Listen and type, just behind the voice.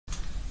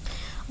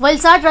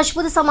વલસાડ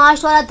રાજપૂત સમાજ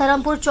દ્વારા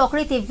ધરમપુર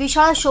ચોકડીથી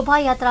વિશાળ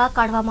શોભાયાત્રા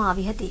કાઢવામાં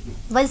આવી હતી।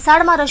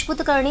 વલસાડમાં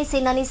રાજપૂત કરણી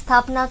સેનાની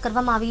સ્થાપના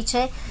કરવામાં આવી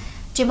છે,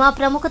 જેમાં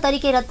પ્રમુખ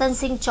તરીકે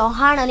રતનસિંહ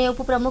ચૌહાણ અને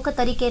ઉપપ્રમુખ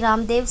તરીકે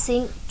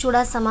રામદેવસિંહ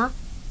ચુડાસમા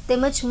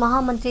તેમજ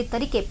મહામંત્રી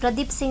તરીકે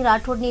પ્રદીપસિંહ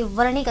રાઠોડની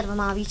વરણી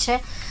કરવામાં આવી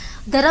છે।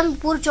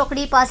 ધરમપુર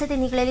ચોકડી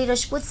પાસેથી નીકળેલી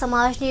રાજપૂત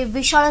સમાજની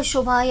વિશાળ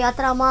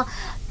શોભાયાત્રામાં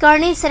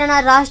કરણી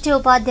સેનાના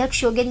રાષ્ટ્રીય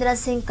ઉપાધ્યક્ષ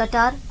યોગેન્દ્રસિંહ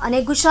કટાર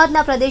અને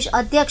ગુજરાતના પ્રદેશ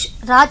અધ્યક્ષ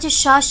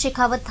રાજશાહ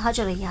શેખાવત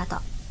હાજર રહ્યા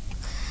હતા।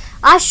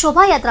 આ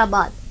શોભાયાત્રા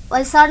બાદ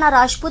વલસાડના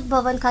રાજપૂત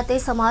ભવન ખાતે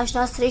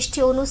સમાજના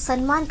શ્રેષ્ઠીઓનું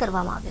સન્માન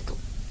કરવામાં આવ્યું હતું।